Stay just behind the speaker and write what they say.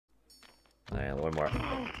Alright, one more.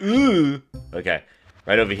 Ooh! Okay.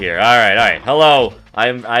 Right over here. Alright, alright. Hello!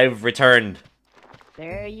 I've returned.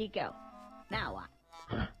 There you go. Now what?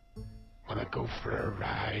 Huh? Wanna go for a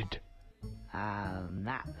ride?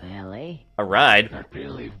 Not really. A ride? Not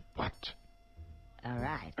really. What?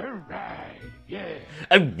 Alright. A ride, yeah.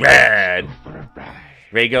 A ride! Go for a ride.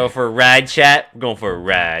 Ready to go for a ride, chat? We're going for a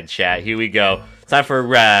ride, chat. Here we go. Time for a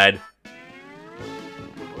ride.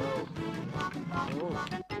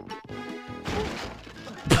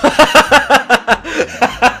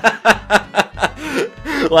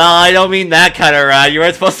 Well, I don't mean that kind of ride. You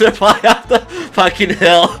weren't supposed to fly off the fucking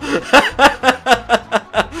hill.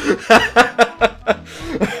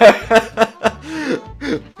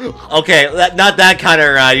 Okay, not that kind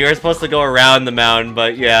of ride. You were supposed to go around the mountain,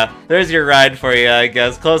 but yeah. There's your ride for you, I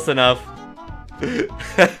guess. Close enough.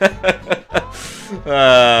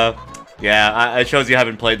 Yeah, it shows you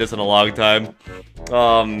haven't played this in a long time.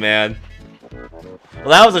 Oh, man. Well,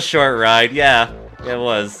 that was a short ride. Yeah, it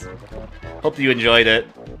was. Hope you enjoyed it.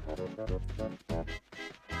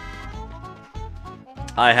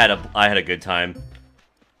 I had a good time.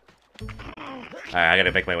 Alright, I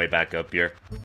gotta make my way back up here.